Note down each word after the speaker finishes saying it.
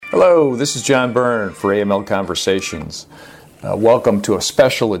Hello, this is John Byrne for AML Conversations. Welcome to a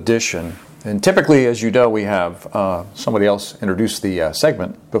special edition. And typically, as you know, we have somebody else introduce the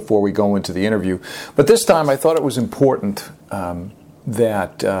segment before we go into the interview. But this time I thought it was important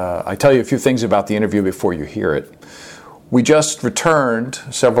that I tell you a few things about the interview before you hear it. We just returned,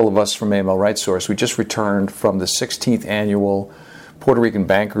 several of us from AML RightSource, we just returned from the 16th Annual Puerto Rican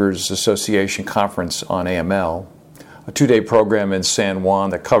Bankers Association Conference on AML, a two-day program in San Juan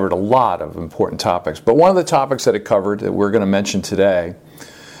that covered a lot of important topics. But one of the topics that it covered that we're going to mention today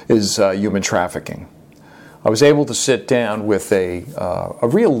is human trafficking. I was able to sit down with a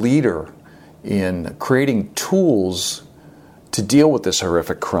real leader in creating tools to deal with this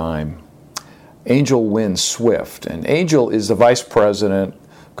horrific crime, Angel Wynn Swift. And Angel is the Vice President,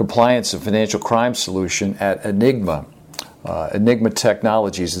 Compliance and Financial Crime Solution at Enigma. Enigma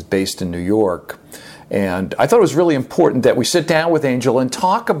Technologies is based in New York. And I thought it was really important that we sit down with Angel and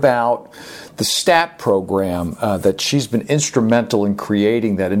talk about the STAT program that she's been instrumental in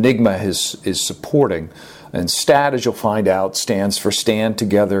creating, that Enigma is supporting. And STAT, as you'll find out, stands for Stand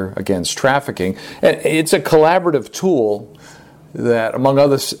Together Against Trafficking. And it's a collaborative tool that, among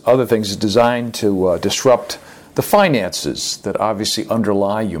other things, is designed to disrupt the finances that obviously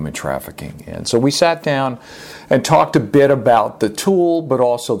underlie human trafficking. And so we sat down and talked a bit about the tool, but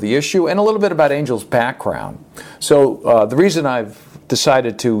also the issue, and a little bit about Angel's background. So the reason I've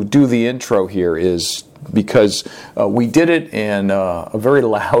decided to do the intro here is because we did it in a very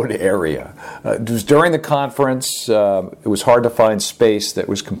loud area. It was during the conference. It was hard to find space that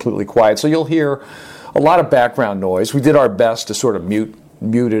was completely quiet. So you'll hear a lot of background noise. We did our best to sort of mute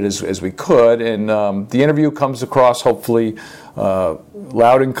it as we could, and the interview comes across hopefully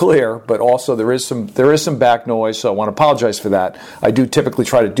loud and clear, but also there is some back noise, so I want to apologize for that. I do typically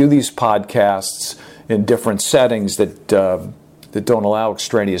try to do these podcasts in different settings that don't allow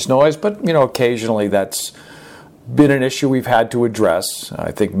extraneous noise, but occasionally that's been an issue we've had to address.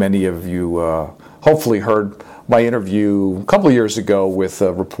 I think many of you hopefully heard my interview a couple of years ago with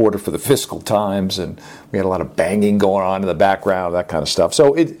a reporter for the Fiscal Times, and we had a lot of banging going on in the background, that kind of stuff.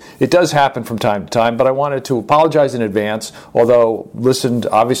 So it does happen from time to time, but I wanted to apologize in advance, although listened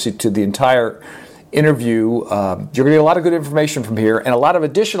obviously to the entire interview. You're going to get a lot of good information from here, and a lot of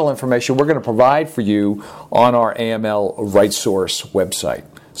additional information we're going to provide for you on our AML RightSource website.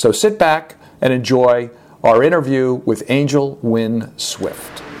 So sit back and enjoy our interview with Angel Wynn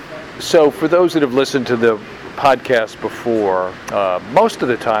Swift. So for those that have listened to the podcast before, most of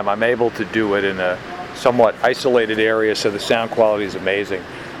the time I'm able to do it in a somewhat isolated area, so the sound quality is amazing.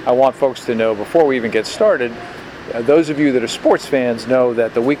 I want folks to know before we even get started, those of you that are sports fans know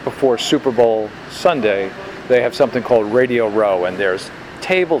that the week before Super Bowl Sunday, they have something called Radio Row, and there's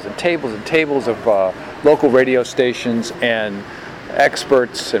tables and tables and tables of local radio stations and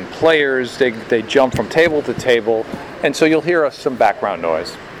experts and players. They jump from table to table, and so you'll hear some background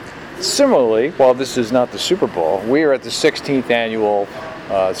noise. Similarly, while this is not the Super Bowl, we are at the 16th Annual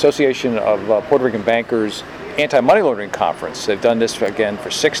Association of Puerto Rican Bankers Anti-Money Laundering Conference. They've done this again for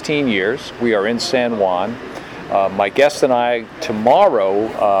 16 years. We are in San Juan. My guest and I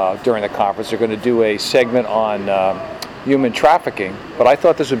tomorrow during the conference are going to do a segment on human trafficking, but I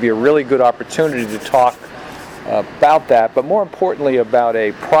thought this would be a really good opportunity to talk about that, but more importantly about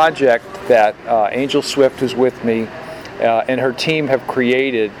a project that Angel Swift, who's with me, and her team have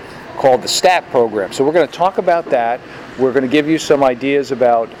created called the STAT program. So we're going to talk about that. We're going to give you some ideas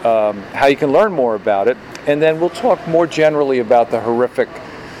about how you can learn more about it, and then we'll talk more generally about the horrific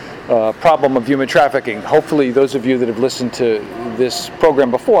problem of human trafficking. Hopefully those of you that have listened to this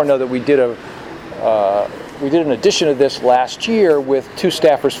program before know that we did an edition of this last year with two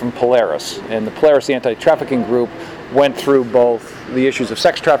staffers from Polaris, and the Polaris Anti-Trafficking Group went through both the issues of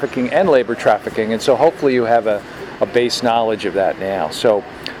sex trafficking and labor trafficking, and so hopefully you have a base knowledge of that now. So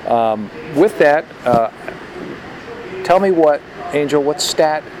with that, tell me what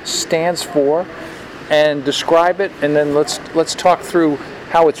STAT stands for, and describe it, and then let's talk through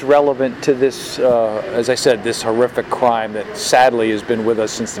how it's relevant to this, as I said, this horrific crime that sadly has been with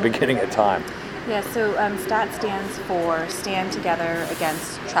us since the beginning of time. Yeah, so STAT stands for Stand Together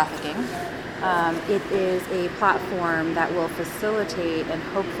Against Trafficking. It is a platform that will facilitate and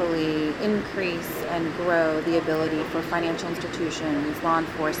hopefully increase and grow the ability for financial institutions, law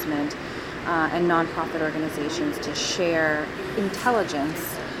enforcement, and nonprofit organizations to share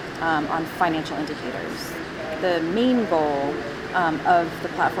intelligence on financial indicators. The main goal of the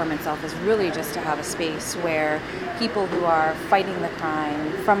platform itself is really just to have a space where people who are fighting the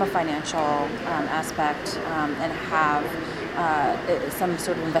crime from a financial aspect and have some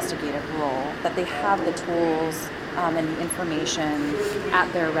sort of investigative role, that they have the tools and information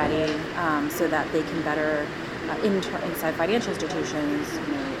at their ready, so that they can better, inside financial institutions,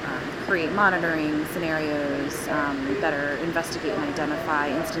 create monitoring scenarios, better investigate and identify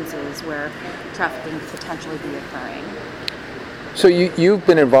instances where trafficking could potentially be occurring. So you've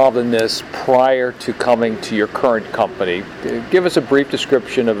been involved in this prior to coming to your current company. Give us a brief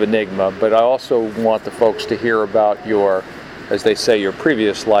description of Enigma, but I also want the folks to hear about your, as they say, your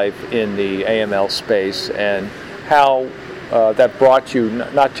previous life in the AML space and how that brought you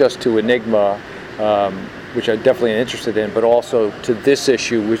not just to Enigma, which I definitely am interested in, but also to this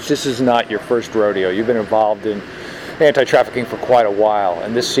issue, which this is not your first rodeo. You've been involved in anti-trafficking for quite a while,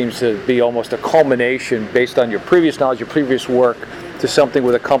 and this seems to be almost a culmination based on your previous knowledge, your previous work, to something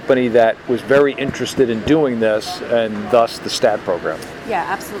with a company that was very interested in doing this, and thus the STAT program. Yeah,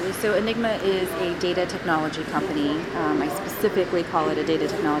 absolutely. So Enigma is a data technology company. I specifically call it a data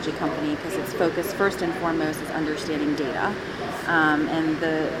technology company because its focus first and foremost is understanding data. And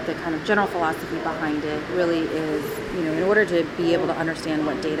the kind of general philosophy behind it really is, in order to be able to understand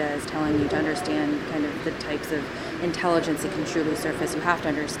what data is telling you, to understand kind of the types of intelligence that can truly surface, you have to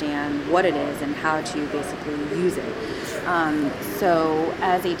understand what it is and how to basically use it. So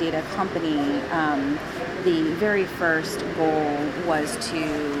as a data company, the very first goal was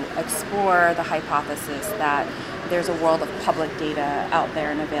to explore the hypothesis that there's a world of public data out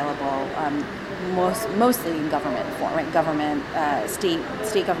there and available, mostly in government form, right? Government,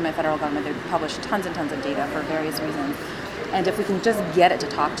 state government, federal government, they publish tons and tons of data for various reasons. And if we can just get it to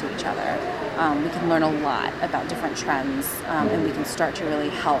talk to each other, we can learn a lot about different trends, and we can start to really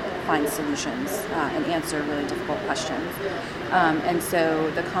help find solutions and answer really difficult questions. And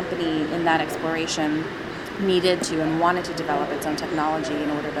so the company in that exploration needed to and wanted to develop its own technology in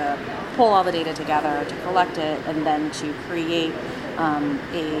order to pull all the data together, to collect it, and then to create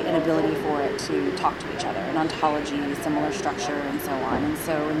an ability for it to talk to each other, an ontology, similar structure, and so on. And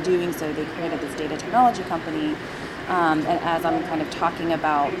so in doing so, they created this data technology company. And as I'm kind of talking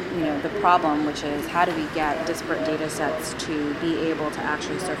about, the problem, which is how do we get disparate data sets to be able to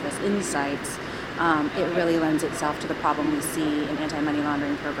actually surface insights, it really lends itself to the problem we see in anti-money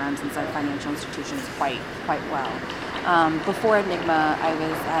laundering programs inside financial institutions quite well. Before Enigma, I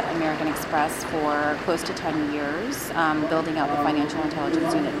was at American Express for close to 10 years, building out the financial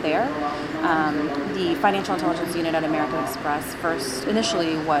intelligence unit there. The financial intelligence unit at American Express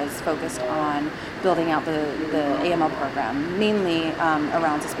initially was focused on building out the AML program, mainly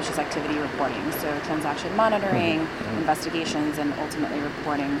around suspicious activity reporting, so transaction monitoring, investigations, and ultimately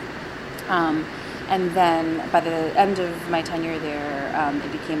reporting. And then by the end of my tenure there,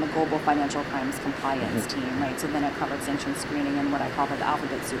 it became a global financial crimes compliance team, right? So then it covered sanction screening and what I call the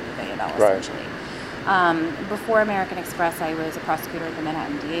alphabet soup of AML, essentially. Before American Express, I was a prosecutor at the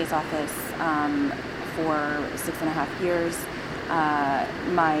Manhattan DA's office for 6.5 years.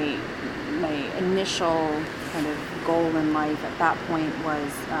 My initial kind of goal in life at that point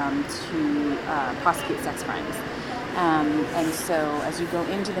was to prosecute sex crimes. And so as you go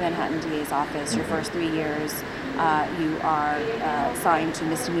into the Manhattan DA's office, your first 3 years, you are assigned to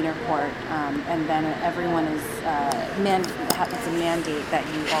misdemeanor court, and then everyone is it's a mandate that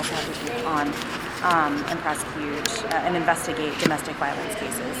you also have to take on and prosecute and investigate domestic violence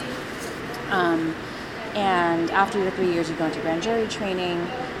cases. And after the 3 years, you go into grand jury training,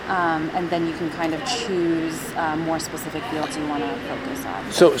 and then you can kind of choose more specific fields you want to focus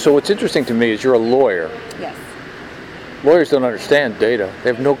on. So what's interesting to me is you're a lawyer. Yes. Lawyers don't understand data.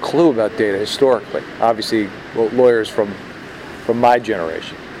 They have no clue about data historically. Obviously, lawyers from my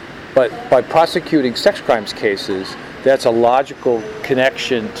generation. But by prosecuting sex crimes cases, that's a logical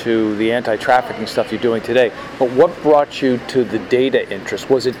connection to the anti-trafficking stuff you're doing today. But what brought you to the data interest?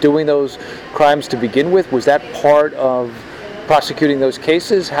 Was it doing those crimes to begin with? Was that part of prosecuting those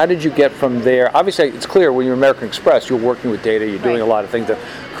cases? How did you get from there? Obviously, it's clear when you're American Express, you're working with data, you're doing a lot of things,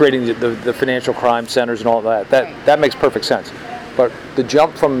 creating the financial crime centers and all that. That makes perfect sense. But the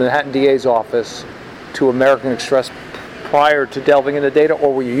jump from Manhattan DA's office to American Express prior to delving into data,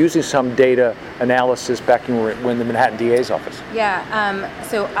 or were you using some data analysis back when the Manhattan DA's office? Yeah,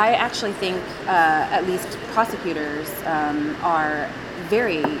 so I actually think at least prosecutors are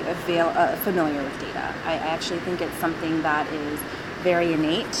very familiar with data. I actually think it's something that is very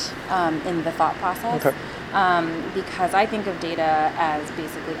innate in the thought process. Okay. Because I think of data as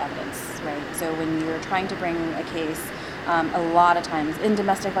basically evidence, right? So when you're trying to bring a case, a lot of times in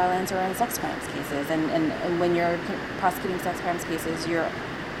domestic violence or in sex crimes cases, and when you're prosecuting sex crimes cases, you're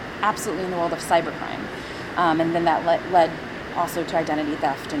absolutely in the world of cybercrime. And then that led also to identity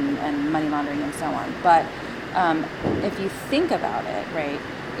theft and money laundering and so on. But if you think about it, right,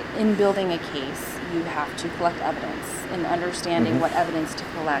 in building a case, you have to collect evidence. In understanding what evidence to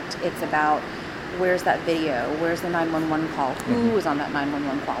collect, it's about where's that video, where's the 911 call, who was on that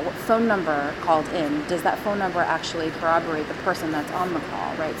 911 call, what phone number called in, does that phone number actually corroborate the person that's on the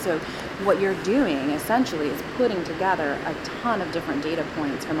call, right? So what you're doing essentially is putting together a ton of different data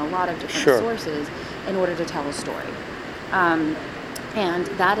points from a lot of different sources in order to tell a story. And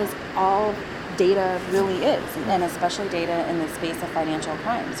that is all data really is, and especially data in the space of financial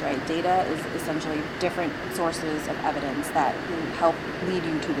crimes, right? Data is essentially different sources of evidence that help lead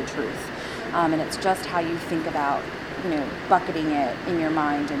you to the truth. And it's just how you think about, bucketing it in your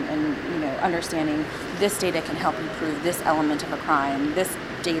mind and understanding this data can help you prove this element of a crime, this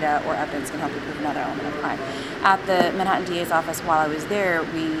data or evidence can help you prove another element of a crime. At the Manhattan DA's office while I was there,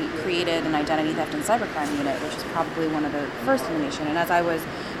 we created an identity theft and cybercrime unit, which is probably one of the first in the nation. And as I was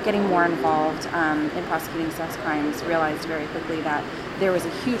getting more involved in prosecuting sex crimes, realized very quickly that there was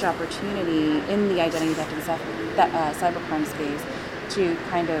a huge opportunity in the identity theft and cybercrime space to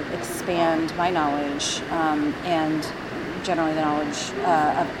kind of expand my knowledge and generally the knowledge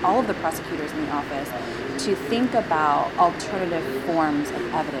of all of the prosecutors in the office to think about alternative forms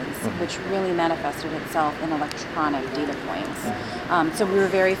of evidence, which really manifested itself in electronic data points. So we were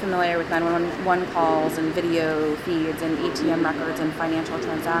very familiar with 911 calls and video feeds and ATM records and financial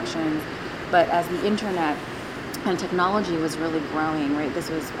transactions, but as the internet and technology was really growing, right? This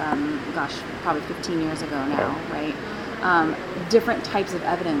was, probably 15 years ago now, right? Different types of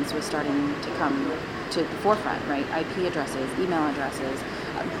evidence was starting to come to the forefront, right? IP addresses, email addresses,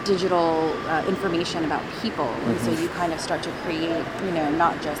 digital information about people. And so you kind of start to create,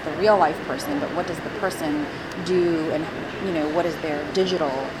 not just the real life person, but what does the person do and, what is their digital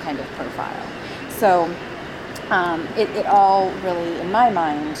kind of profile. So it all really, in my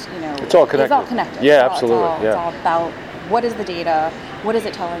mind, it's all connected. It's all connected. Yeah, absolutely. It's all about what is the data, what is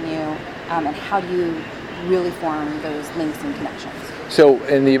it telling you, and how do you really form those links and connections. So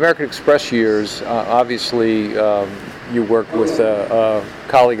in the American Express years, obviously you worked with a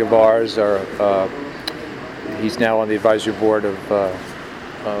colleague of ours, he's now on the advisory board of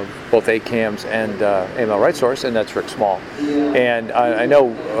both ACAMS and AML RightSource, and that's Rick Small. And I know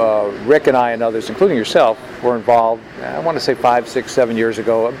Rick and I and others, including yourself, were involved, I want to say 5, 6, 7 years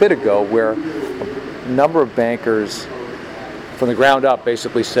ago, a bit ago, where a number of bankers from the ground up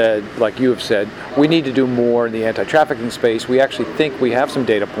basically said, like you have said, we need to do more in the anti-trafficking space. We actually think we have some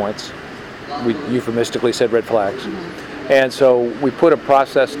data points. We euphemistically said red flags. And so we put a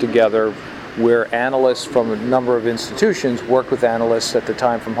process together where analysts from a number of institutions worked with analysts at the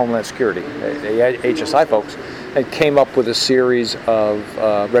time from Homeland Security, the HSI folks, and came up with a series of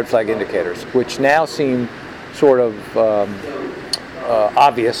red flag indicators, which now seem sort of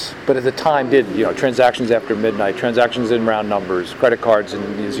obvious, but at the time didn't. Transactions after midnight, transactions in round numbers, credit cards, and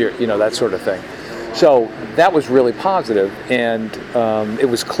that sort of thing. So that was really positive, and it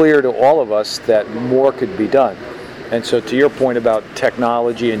was clear to all of us that more could be done. And so to your point about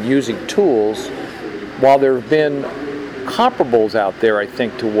technology and using tools, while there have been comparables out there, I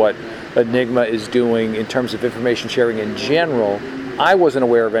think, to what Enigma is doing in terms of information sharing in general, I wasn't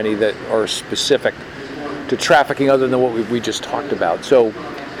aware of any that are specific to trafficking other than what we just talked about. So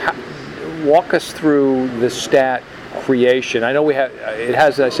walk us through the stat creation. I know it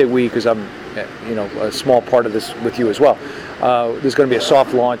has, I say we because I'm a small part of this with you as well. There's going to be a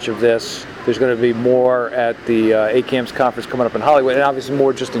soft launch of this. There's going to be more at the ACAMS conference coming up in Hollywood, and obviously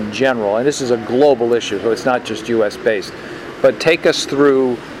more just in general. And this is a global issue, so it's not just U.S. based. But take us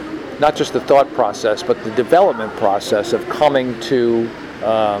through not just the thought process, but the development process of coming to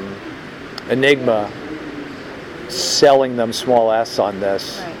Enigma, selling them small S on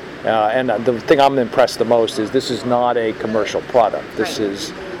this. Right. And the thing I'm impressed the most is this is not a commercial product. This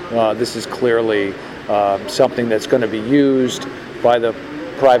is clearly something that's going to be used by the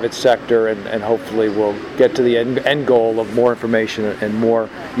private sector, and hopefully we'll get to the end goal of more information and more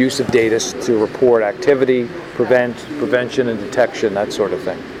use of data to report activity, prevention and detection, that sort of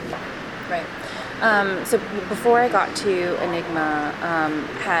thing. Right. So before I got to Enigma,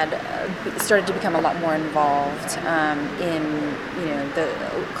 had started to become a lot more involved in the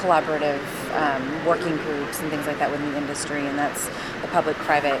collaborative working groups and things like that within the industry, and that's the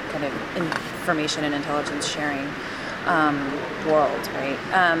public-private kind of information and intelligence sharing world, right?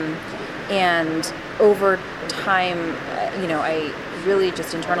 And over time, I really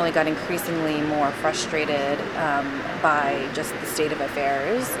just internally got increasingly more frustrated by just the state of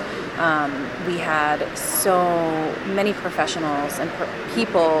affairs. We had so many professionals and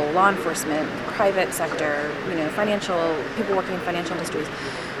people, law enforcement, private sector, financial people working in financial industries,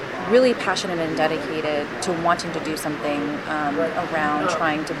 really passionate and dedicated to wanting to do something around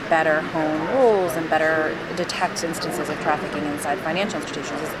trying to better hone rules and better detect instances of trafficking inside financial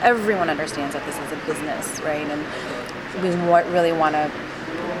institutions. As everyone understands that this is a business, right? And we really want to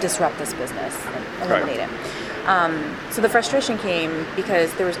disrupt this business and eliminate it. So the frustration came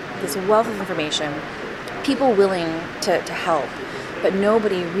because there was this wealth of information, people willing to help, but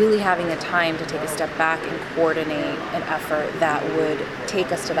nobody really having the time to take a step back and coordinate an effort that would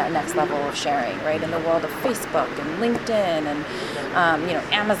take us to that next level of sharing, right? In the world of Facebook and LinkedIn and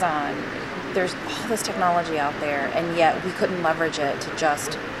Amazon, there's all this technology out there, and yet we couldn't leverage it to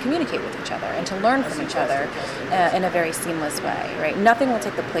just communicate with each other and to learn from each other in a very seamless way, right? Nothing will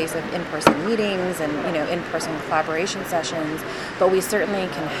take the place of in-person meetings and in-person collaboration sessions, but we certainly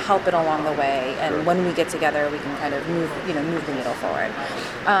can help it along the way. And when we get together, we can kind of move the needle forward.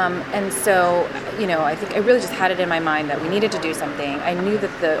 And so, I think I really just had it in my mind that we needed to do something. I knew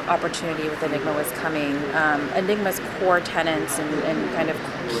that the opportunity with Enigma was coming. Enigma's core tenets and kind of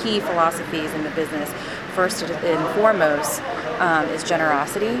key philosophies in the business, first and foremost, is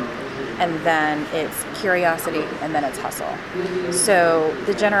generosity, and then it's curiosity, and then it's hustle. So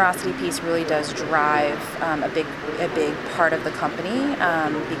the generosity piece really does drive a big part of the company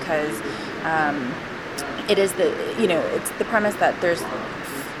because it is it's the premise that there's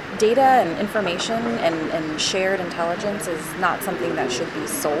data and information and shared intelligence is not something that should be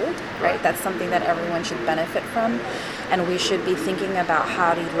sold, right? That's something that everyone should benefit from, and we should be thinking about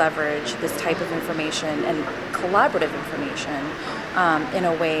how to leverage this type of information and collaborative information in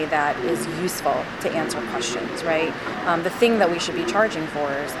a way that is useful to answer questions, right? The thing that we should be charging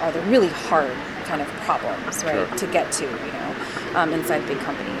for are the really hard kind of problems, right, to get to, inside big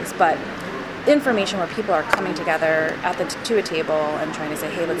companies. But information where people are coming together to a table and trying to say,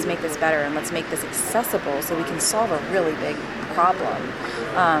 hey, let's make this better and let's make this accessible so we can solve a really big problem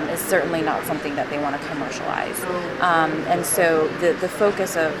is certainly not something that they want to commercialize. And so the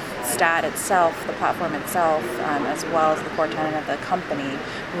focus of STAT itself, the platform itself, as well as the core tenet of the company,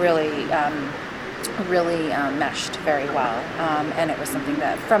 really meshed very well. And it was something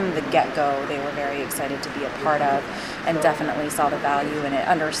that from the get-go they were very excited to be a part of, and definitely saw the value in it,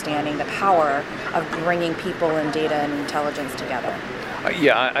 understanding the power of bringing people and data and intelligence together.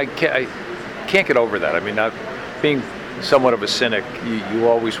 I can't get over that. I mean, being somewhat of a cynic, you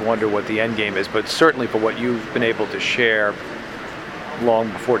always wonder what the end game is, but certainly for what you've been able to share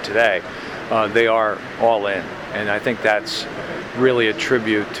long before today, they are all in. And I think that's really a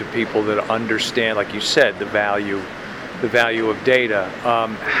tribute to people that understand, like you said, the value of data.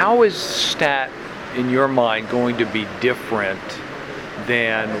 How is STAT, in your mind, going to be different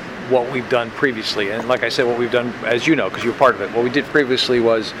than what we've done previously? And like I said, what we've done, as you know, because you're part of it, what we did previously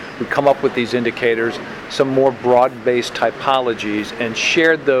was we come up with these indicators, some more broad-based typologies, and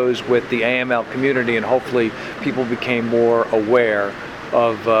shared those with the AML community, and hopefully people became more aware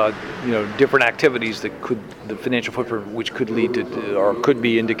of different activities that the financial footprint, which could lead to or could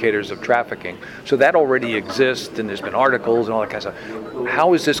be indicators of trafficking. So that already exists, and there's been articles and all that kind of stuff.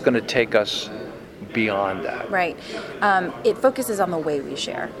 How is this going to take us beyond that? Right. It focuses on the way we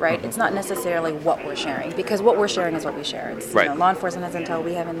share, right? Mm-hmm. It's not necessarily what we're sharing, because what we're sharing is what we share. It's, right. Law enforcement has intel,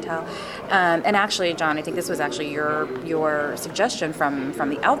 we have intel. And actually, John, I think this was actually your suggestion from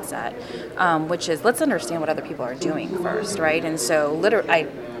the outset, which is let's understand what other people are doing first, right? And so I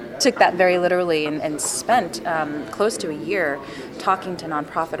took that very literally and spent close to a year talking to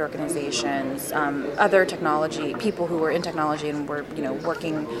nonprofit organizations, other technology, people who were in technology and were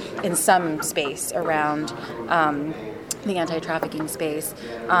working in some space around the anti-trafficking space.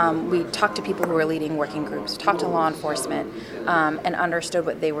 We talked to people who were leading working groups, talked to law enforcement, and understood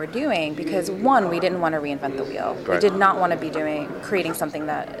what they were doing, because one, we didn't want to reinvent the wheel. Right. We did not want to be creating something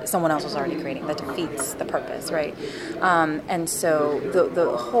that someone else was already creating that defeats the purpose, right? And so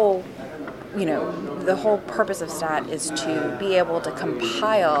the whole purpose of STAT is to be able to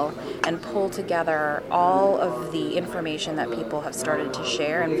compile and pull together all of the information that people have started to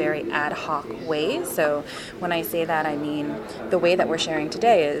share in very ad hoc ways. So when I say that, I mean the way that we're sharing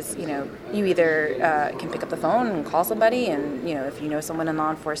today is, you either can pick up the phone and call somebody, and, if you know someone in law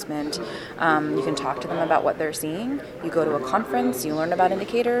enforcement, you can talk to them about what they're seeing. You go to a conference, you learn about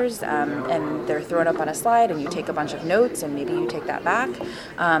indicators, and they're thrown up on a slide, and you take a bunch of notes, and maybe you take that back.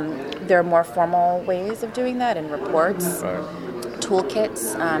 There are more formal ways of doing that in reports. Right.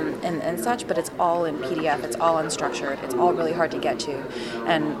 toolkits and such, but it's all in PDF, it's all unstructured, it's all really hard to get to.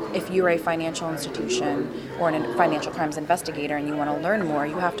 And if you're a financial institution or a financial crimes investigator and you want to learn more,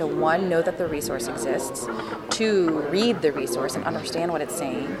 you have to, one, know that the resource exists, two, read the resource and understand what it's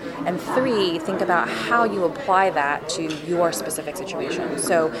saying, and three, think about how you apply that to your specific situation.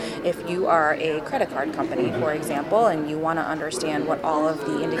 So if you are a credit card company, for example, and you want to understand what all of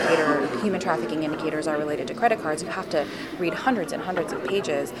the human trafficking indicators are related to credit cards, you have to read hundreds and hundreds of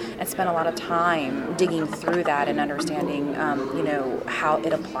pages and spend a lot of time digging through that and understanding, how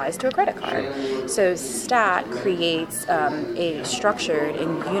it applies to a credit card. So STAT creates a structured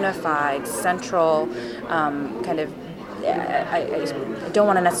and unified central I don't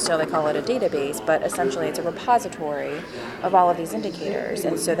want to necessarily call it a database, but essentially it's a repository of all of these indicators,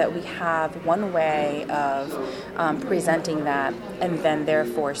 and so that we have one way of presenting that, and then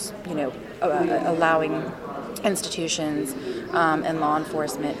therefore, allowing institutions and law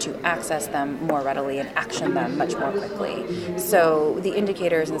enforcement to access them more readily and action them much more quickly. So the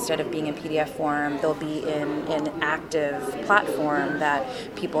indicators, instead of being in PDF form, they'll be in an active platform that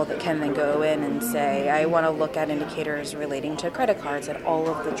people that can then go in and say, I want to look at indicators relating to credit cards, and all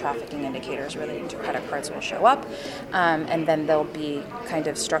of the trafficking indicators relating to credit cards will show up, and then they'll be kind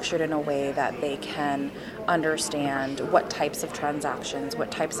of structured in a way that they can understand what types of transactions,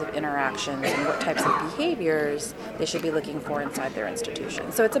 what types of interactions, and what types of behaviors they should be looking for inside their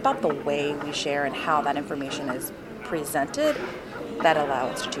institution. So it's about the way we share and how that information is presented that allow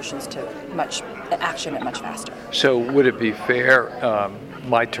institutions to action it much faster. So would it be fair,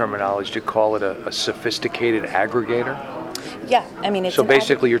 my terminology, to call it a sophisticated aggregator? Yeah, I mean, it's so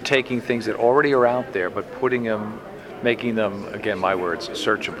basically you're taking things that already are out there, but making them, again, my words,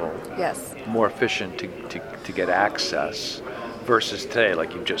 searchable. Yes. More efficient to get access, versus today,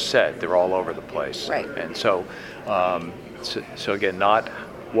 like you just said, they're all over the place. Right. And so again, not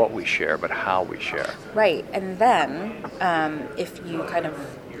what we share, but how we share. Right. And then if you kind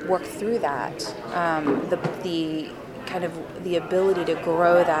of work through that, the ability to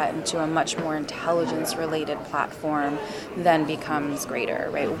grow that into a much more intelligence-related platform then becomes greater,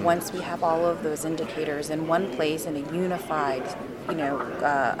 right? Once we have all of those indicators in one place in a unified,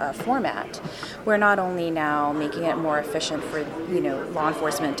 format, we're not only now making it more efficient for, law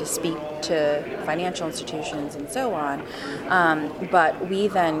enforcement to speak to financial institutions and so on, but we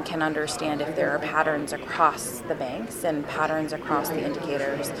then can understand if there are patterns across the banks and patterns across the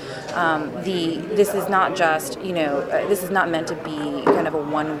indicators. This is not just, this is not meant to be kind of a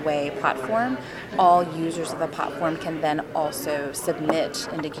one-way platform. All users of the platform can then also submit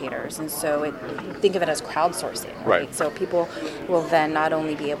indicators, and so think of it as crowdsourcing, right? So people will then not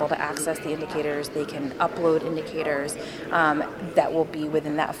only be able to access the indicators, they can upload indicators that will be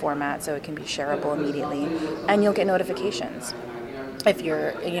within that format, so it can be shareable immediately, and you'll get notifications if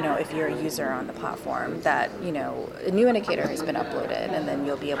you're a user on the platform that a new indicator has been uploaded, and then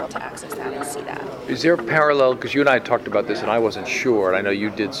you'll be able to access that and see that. Is there a parallel? Because you and I talked about this, and I wasn't sure. And I know you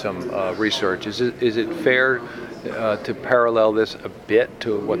did some research. Is it fair to parallel this a bit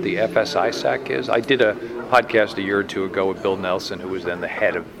to what the FS-ISAC is? I did a podcast a year or two ago with Bill Nelson, who was then the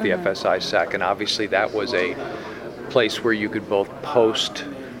head of the FS-ISAC, and obviously that was a place where you could both post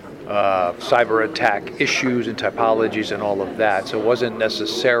cyber attack issues and typologies and all of that. So it wasn't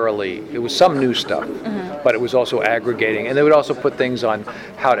necessarily, it was some new stuff, but it was also aggregating. And they would also put things on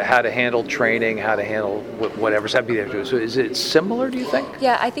how to handle training, how to handle whatever. So is it similar, do you think?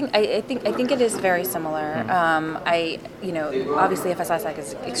 Yeah, I think it is very similar. Obviously FS-ISAC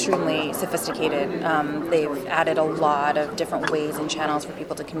is extremely sophisticated. They've added a lot of different ways and channels for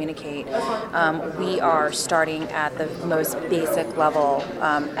people to communicate. We are starting at the most basic level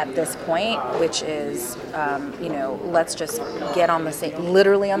at this point, which is, let's just get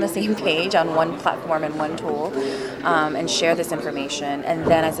literally on the same page on one platform and one tool, and share this information. And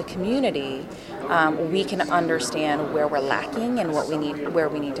then as a community, we can understand where we're lacking and where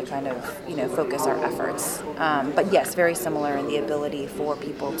we need to kind of, focus our efforts. But yes, very similar in the ability for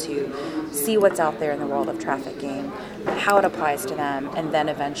people to see what's out there in the world of trafficking, how it applies to them, and then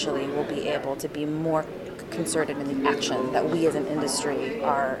eventually we'll be able to be more concerted in the action that we as an industry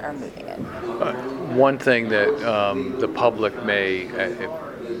are moving in. One thing that the public may, if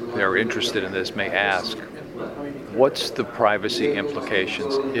they're interested in this, may ask, what's the privacy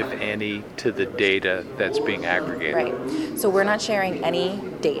implications, if any, to the data that's being aggregated? Right. So we're not sharing any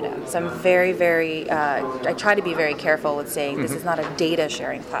data. So I'm very, very, I try to be very careful with saying this is not a data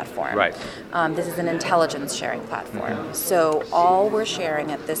sharing platform. Right. This is an intelligence sharing platform. So all we're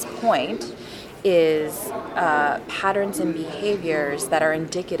sharing at this point is patterns and behaviors that are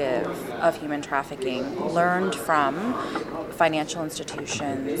indicative of human trafficking, learned from financial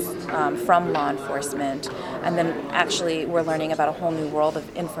institutions, from law enforcement, and then actually we're learning about a whole new world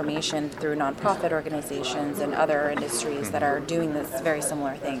of information through nonprofit organizations and other industries that are doing this very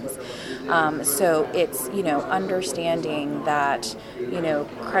similar things. So it's, understanding that,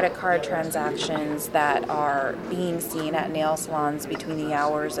 credit card transactions that are being seen at nail salons between the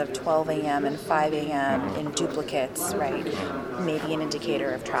hours of 12 a.m. and 5 a.m. in duplicates, right, may be an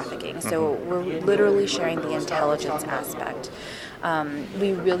indicator of trafficking. So we're literally sharing the intelligence aspect.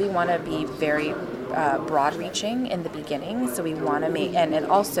 We really want to be very broad-reaching in the beginning, so we want to make and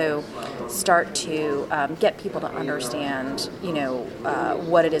also start to get people to understand,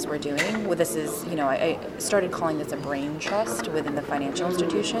 what it is we're doing. Well, this is, I started calling this a brain trust within the financial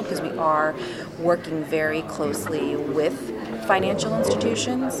institution because we are working very closely with financial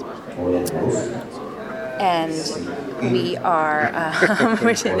institutions. And we are,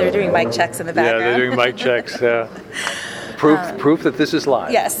 they're doing mic checks in the background. Yeah, they're doing mic checks. Proof that this is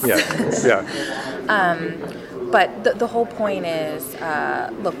live. Yes. Yeah. But the whole point is,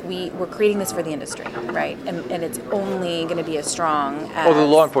 look, we're creating this for the industry, right? And it's only going to be as strong as... the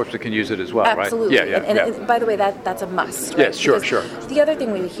law enforcement can use it as well, absolutely. Right? Yeah. And by the way, that's a must, right? Yes, sure. The other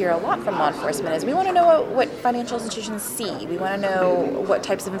thing we hear a lot from law enforcement is we want to know what financial institutions see. We want to know what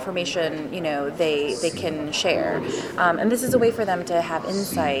types of information, they can share. And this is a way for them to have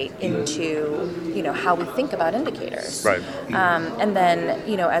insight into, how we think about indicators. Right. And then,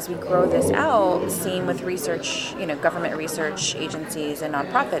 as we grow this out, same with research, government research agencies and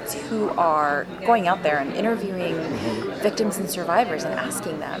nonprofits who are going out there and interviewing victims and survivors and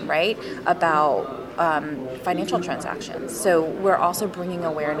asking them, right, about financial transactions. So we're also bringing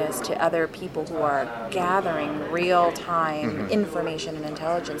awareness to other people who are gathering real-time information and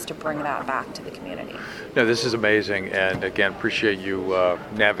intelligence to bring that back to the community. No, this is amazing, and again, appreciate you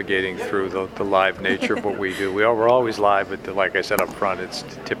navigating through the live nature of what we do. We're always live, but like I said up front, it's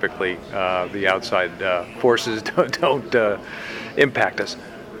typically the outside forces don't impact us.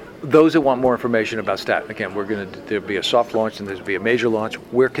 Those that want more information about STAT, again, there'll be a soft launch and there'll be a major launch.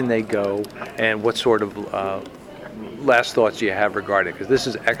 Where can they go, and what sort of last thoughts do you have regarding it? Because this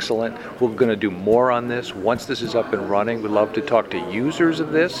is excellent. We're going to do more on this once this is up and running. We'd love to talk to users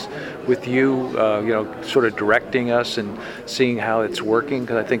of this with you, sort of directing us and seeing how it's working,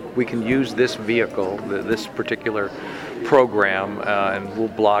 because I think we can use this vehicle, this particular program, and we'll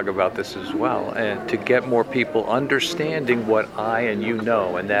blog about this as well, and to get more people understanding what I and you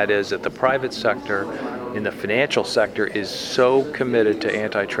know, and that is that the private sector in the financial sector is so committed to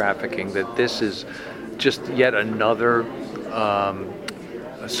anti-trafficking that this is just yet another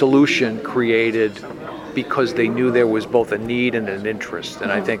solution created because they knew there was both a need and an interest.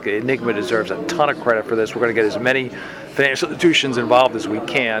 And I think Enigma deserves a ton of credit for this. We're going to get as many financial institutions involved as we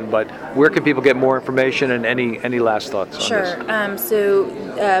can, but where can people get more information, and any last thoughts on this? Sure.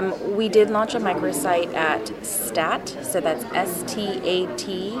 We did launch a microsite at STAT, so that's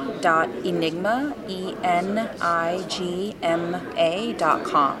STAT.enigma,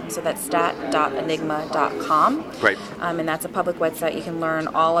 ENIGMA.com. So that's stat.enigma.com. Right. And that's a public website. You can learn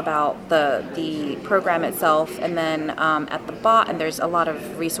all about the program itself, and then at the bottom, and there's a lot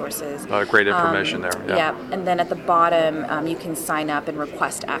of resources. A lot of great information there. Yeah, and then at the bottom, you can sign up and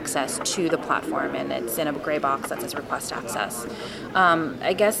request access to the platform, and it's in a gray box that says request access.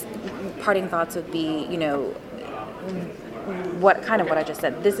 I guess parting thoughts would be, what I just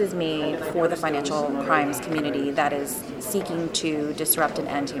said. This is made for the financial crimes community that is seeking to disrupt and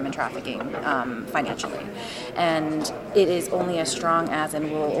end human trafficking financially. And it is only as strong as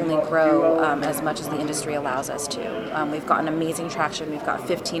and will only grow as much as the industry allows us to. We've gotten amazing traction. We've got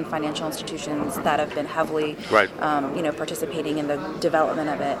 15 financial institutions that have been heavily participating in the development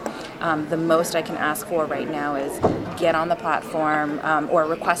of it. The most I can ask for right now is get on the platform or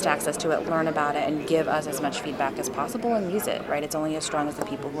request access to it, learn about it, and give us as much feedback as possible and use it, right? It's only as strong as the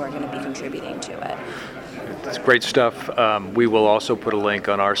people who are going to be contributing to it. It's great stuff. We will also put a link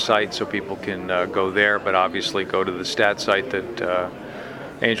on our site so people can go there, but obviously go to the STAT site that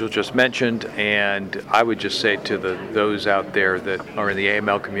Angel just mentioned. And I would just say to those out there that are in the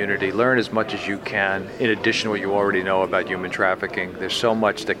AML community, learn as much as you can in addition to what you already know about human trafficking. There's so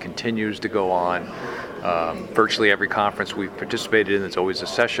much that continues to go on. Virtually every conference we've participated in, there's always a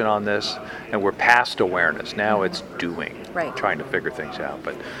session on this, and we're past awareness. Now it's doing, trying to figure things out.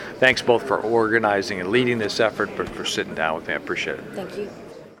 But thanks both for organizing and leading this effort, but for sitting down with me. I appreciate it. Thank you.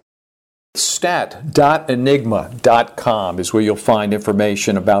 Stat.enigma.com is where you'll find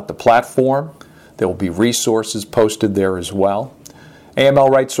information about the platform. There will be resources posted there as well.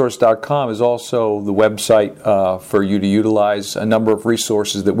 AMLRightSource.com is also the website for you to utilize a number of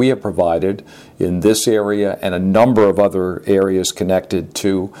resources that we have provided in this area and a number of other areas connected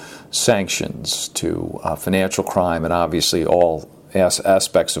to sanctions, to financial crime, and obviously all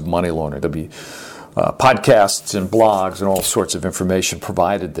aspects of money laundering. There'll be podcasts and blogs and all sorts of information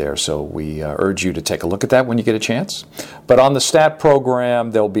provided there. So we urge you to take a look at that when you get a chance. But on the STAT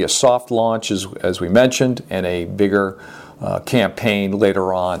program, there'll be a soft launch, as we mentioned, and a bigger campaign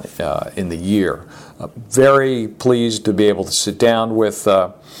later on in the year. Very pleased to be able to sit down with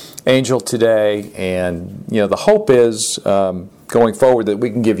Angel today, and the hope is going forward that we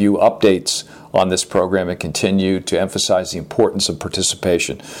can give you updates on this program and continue to emphasize the importance of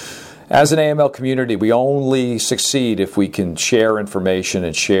participation. As an AML community, we only succeed if we can share information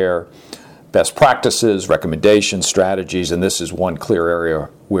and share best practices, recommendations, strategies, and this is one clear area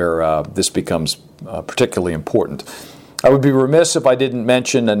where this becomes particularly important. I would be remiss if I didn't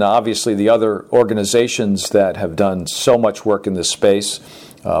mention, and obviously the other organizations that have done so much work in this space,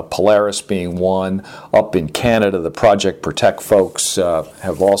 Polaris being one. Up in Canada, the Project Protect folks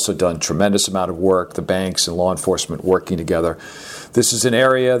have also done tremendous amount of work, the banks and law enforcement working together. This is an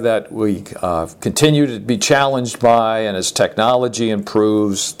area that we continue to be challenged by, and as technology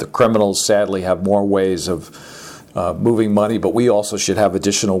improves, the criminals sadly have more ways of moving money, but we also should have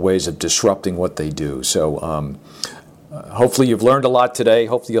additional ways of disrupting what they do. So hopefully you've learned a lot today.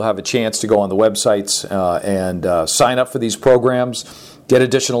 Hopefully you'll have a chance to go on the websites and sign up for these programs, get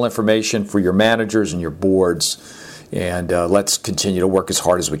additional information for your managers and your boards, and let's continue to work as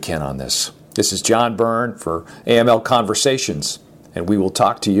hard as we can on this. This is John Byrne for AML Conversations, and we will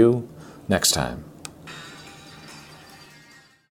talk to you next time.